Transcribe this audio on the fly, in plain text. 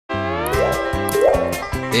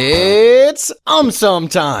It's AumSum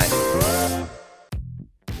time!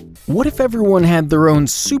 What if everyone had their own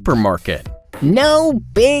supermarket? No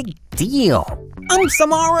big deal.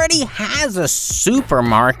 AumSum already has a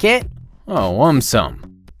supermarket. Oh,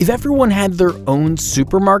 AumSum. If everyone had their own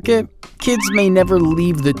supermarket, kids may never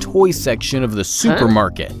leave the toy section of the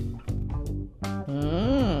supermarket.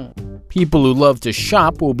 People who love to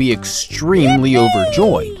shop will be extremely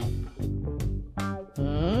overjoyed.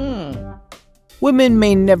 Women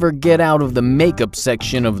may never get out of the makeup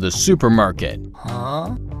section of the supermarket.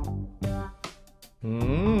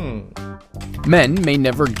 Men may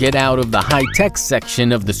never get out of the high-tech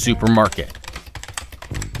section of the supermarket.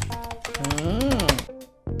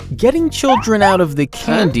 Getting children out of the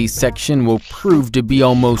candy section will prove to be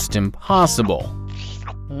almost impossible.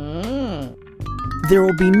 There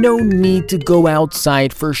will be no need to go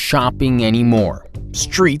outside for shopping anymore.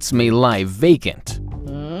 Streets may lie vacant.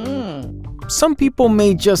 Some people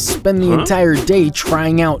may just spend the entire day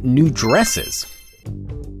trying out new dresses.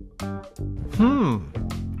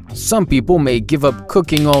 Some people may give up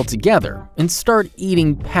cooking altogether and start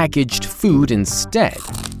eating packaged food instead.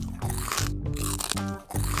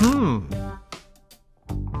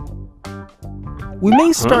 We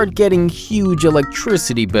may start getting huge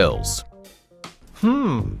electricity bills.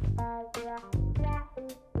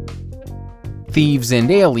 Thieves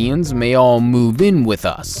and aliens may all move in with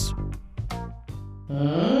us.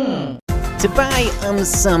 To buy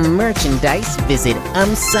AumSum merchandise, visit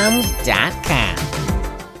AumSum.com.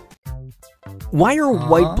 Why are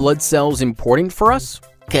white blood cells important for us?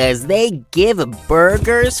 'Cause they give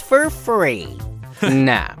burgers for free.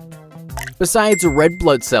 Nah. Besides red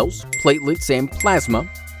blood cells, platelets, and plasma,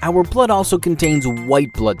 our blood also contains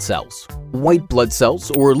white blood cells. White blood cells,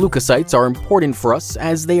 or leukocytes, are important for us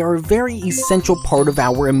as they are a very essential part of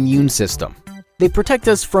our immune system. They protect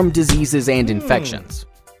us from diseases and infections.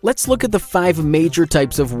 Let's look at the 5 major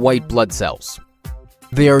types of white blood cells.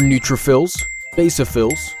 They are neutrophils,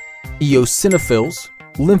 basophils, eosinophils,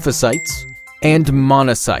 lymphocytes, and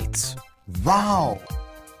monocytes. Wow!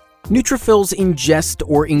 Neutrophils ingest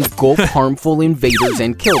or engulf harmful invaders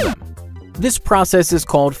and kill them. This process is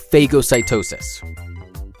called phagocytosis.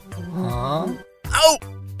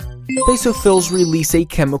 Basophils release a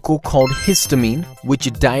chemical called histamine, which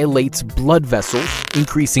dilates blood vessels,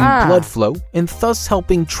 increasing blood flow, and thus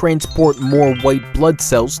helping transport more white blood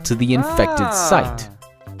cells to the infected site.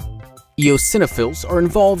 Eosinophils are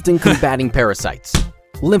involved in combating parasites.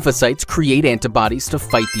 Lymphocytes create antibodies to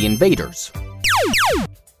fight the invaders.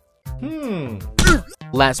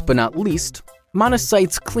 Last but not least,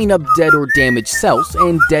 monocytes clean up dead or damaged cells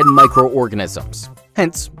and dead microorganisms.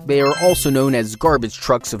 Hence, they are also known as garbage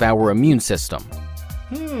trucks of our immune system.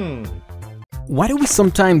 Why do we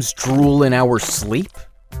sometimes drool in our sleep?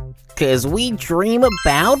 'Cause we dream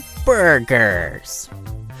about burgers.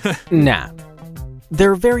 Nah.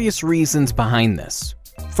 There are various reasons behind this.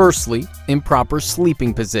 Firstly, improper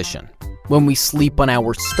sleeping position. When we sleep on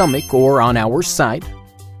our stomach or on our side,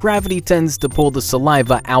 gravity tends to pull the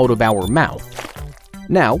saliva out of our mouth.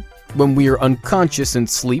 Now, when we are unconscious in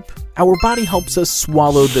sleep, our body helps us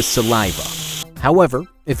swallow the saliva. However,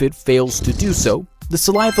 if it fails to do so, the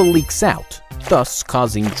saliva leaks out, thus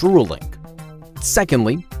causing drooling.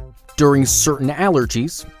 Secondly, during certain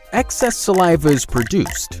allergies, excess saliva is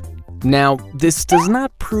produced. Now, this does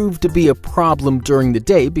not prove to be a problem during the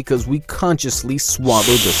day because we consciously swallow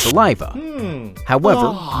the saliva.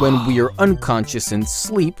 However, when we are unconscious in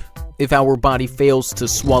sleep, if our body fails to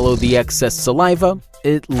swallow the excess saliva,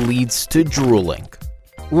 it leads to drooling.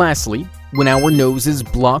 Lastly, when our nose is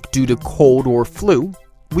blocked due to cold or flu,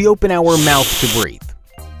 we open our mouth to breathe.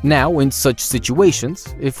 Now, in such situations,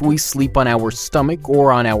 if we sleep on our stomach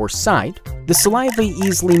or on our side, the saliva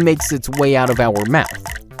easily makes its way out of our mouth,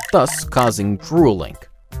 thus causing drooling.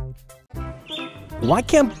 Why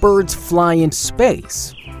can't birds fly in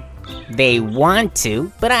space? They want to,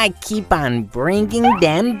 but I keep on bringing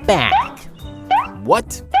them back.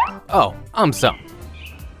 What? Oh, AumSum.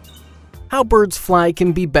 How birds fly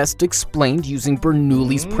can be best explained using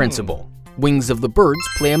Bernoulli's principle. Wings of the birds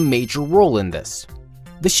play a major role in this.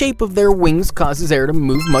 The shape of their wings causes air to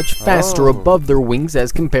move much faster above their wings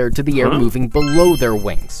as compared to the air moving below their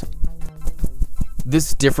wings.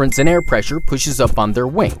 This difference in air pressure pushes up on their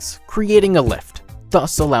wings, creating a lift,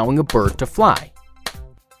 thus allowing a bird to fly.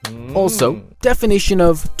 Also, definition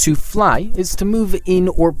of to fly is to move in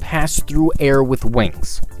or pass through air with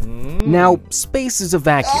wings. Now, space is a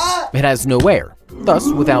vacuum. It has no air.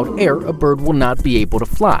 Thus, without air, a bird will not be able to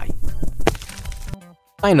fly.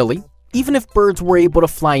 Finally, even if birds were able to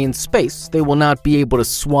fly in space, they will not be able to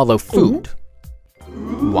swallow food.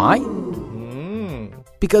 Why?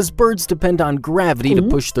 because birds depend on gravity to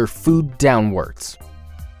push their food downwards.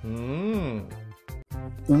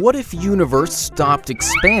 What if universe stopped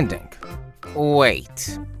expanding?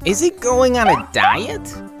 Wait, is it going on a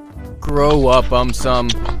diet? Grow up, AumSum.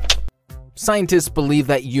 Scientists believe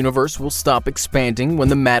that universe will stop expanding when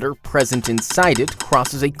the matter present inside it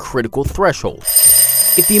crosses a critical threshold.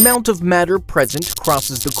 If the amount of matter present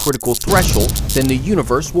crosses the critical threshold, then the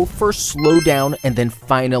universe will first slow down and then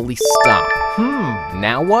finally stop.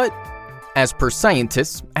 Now what? As per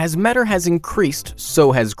scientists, as matter has increased,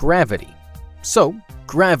 so has gravity. So,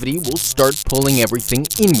 gravity will start pulling everything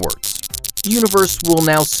inwards. The universe will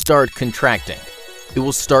now start contracting. It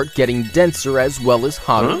will start getting denser as well as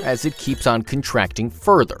hotter as it keeps on contracting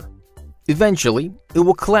further. Eventually, it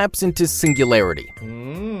will collapse into singularity.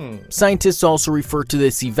 Scientists also refer to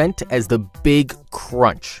this event as the Big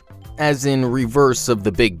Crunch, as in reverse of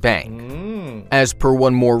the Big Bang. As per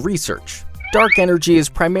one more research, dark energy is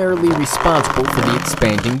primarily responsible for the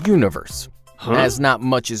expanding universe. As not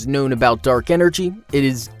much is known about dark energy, it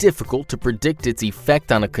is difficult to predict its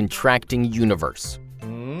effect on a contracting universe.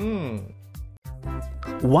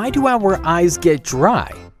 Why do our eyes get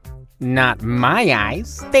dry? Not my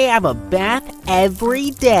eyes. They have a bath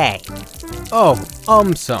every day. Oh,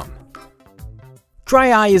 AumSum.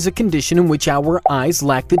 Dry eye is a condition in which our eyes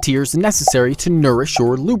lack the tears necessary to nourish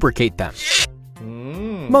or lubricate them.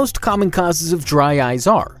 Most common causes of dry eyes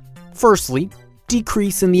are, firstly,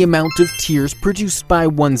 decrease in the amount of tears produced by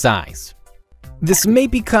one's eyes. This may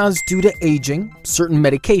be caused due to aging, certain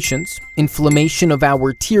medications, inflammation of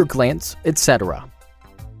our tear glands, etc.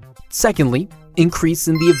 Secondly, increase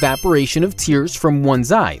in the evaporation of tears from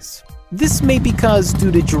one's eyes. This may be caused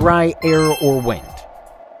due to dry air or wind.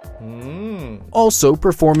 Also,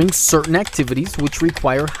 performing certain activities which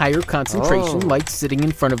require higher concentration, like sitting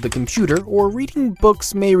in front of the computer or reading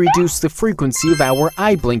books, may reduce the frequency of our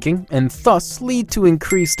eye blinking and thus lead to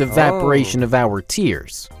increased evaporation of our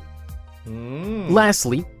tears.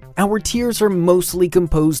 Lastly, our tears are mostly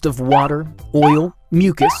composed of water, oil,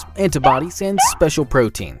 mucus, antibodies, and special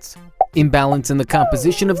proteins. Imbalance in the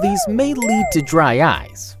composition of these may lead to dry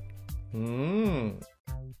eyes.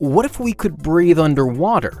 What if we could breathe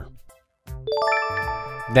underwater?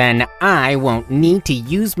 Then I won't need to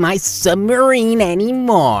use my submarine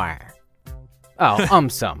anymore. Oh,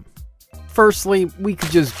 AumSum. Firstly, we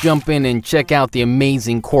could just jump in and check out the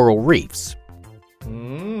amazing coral reefs.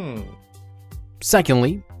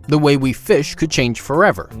 Secondly, the way we fish could change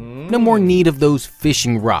forever. No more need of those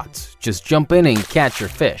fishing rods. Just jump in and catch your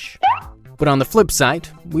fish. But on the flip side,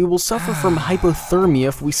 we will suffer from hypothermia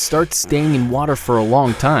if we start staying in water for a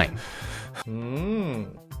long time.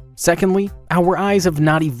 Secondly, our eyes have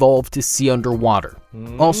not evolved to see underwater.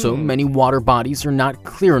 Also, many water bodies are not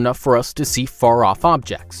clear enough for us to see far-off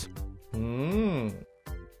objects.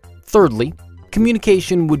 Thirdly,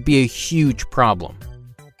 communication would be a huge problem.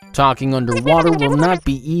 Talking underwater will not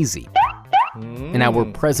be easy, and our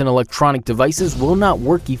present electronic devices will not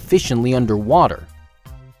work efficiently underwater.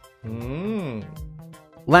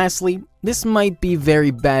 Lastly, this might be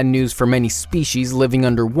very bad news for many species living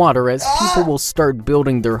underwater, as people will start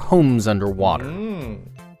building their homes underwater.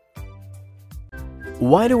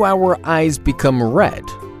 Why do our eyes become red?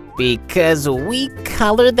 Because we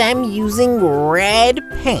color them using red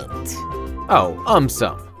paint. Oh,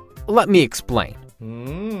 AumSum. Let me explain.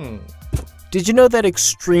 Did you know that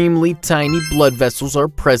extremely tiny blood vessels are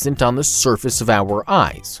present on the surface of our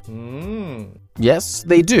eyes? Yes,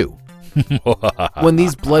 they do. When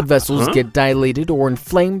these blood vessels get dilated or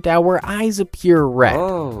inflamed, our eyes appear red.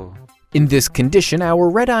 In this condition, our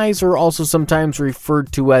red eyes are also sometimes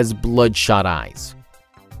referred to as bloodshot eyes.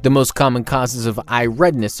 The most common causes of eye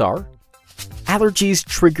redness are allergies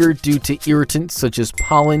triggered due to irritants such as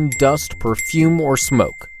pollen, dust, perfume, or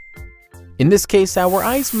smoke. In this case, our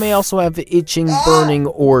eyes may also have itching, burning,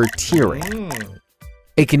 or tearing.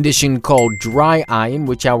 A condition called dry eye, in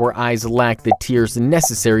which our eyes lack the tears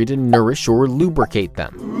necessary to nourish or lubricate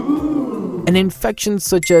them. An infection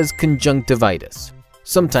such as conjunctivitis.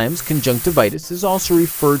 Sometimes conjunctivitis is also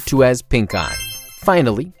referred to as pink eye.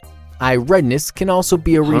 Finally, eye redness can also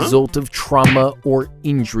be a result of trauma or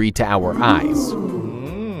injury to our eyes.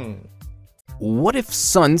 What if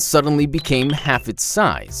sun suddenly became half its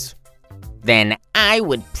size? Then I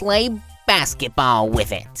would play basketball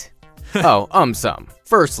with it. Oh, AumSum.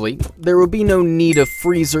 Firstly, there would be no need of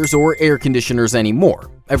freezers or air conditioners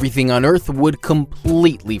anymore. Everything on Earth would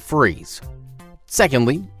completely freeze.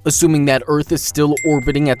 Secondly, assuming that Earth is still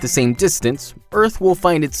orbiting at the same distance, Earth will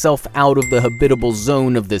find itself out of the habitable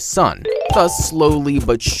zone of the sun, thus slowly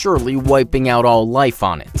but surely wiping out all life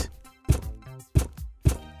on it.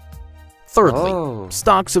 Thirdly,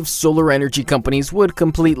 stocks of solar energy companies would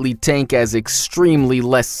completely tank as extremely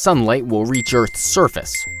less sunlight will reach Earth's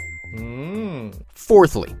surface.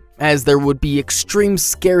 Fourthly, as there would be extreme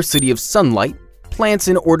scarcity of sunlight, plants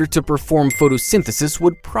in order to perform photosynthesis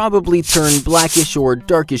would probably turn blackish or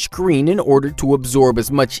darkish green in order to absorb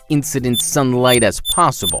as much incident sunlight as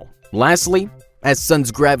possible. Lastly, as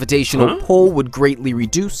Sun's gravitational pull would greatly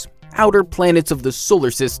reduce, outer planets of the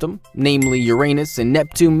solar system, namely Uranus and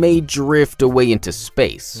Neptune, may drift away into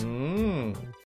space.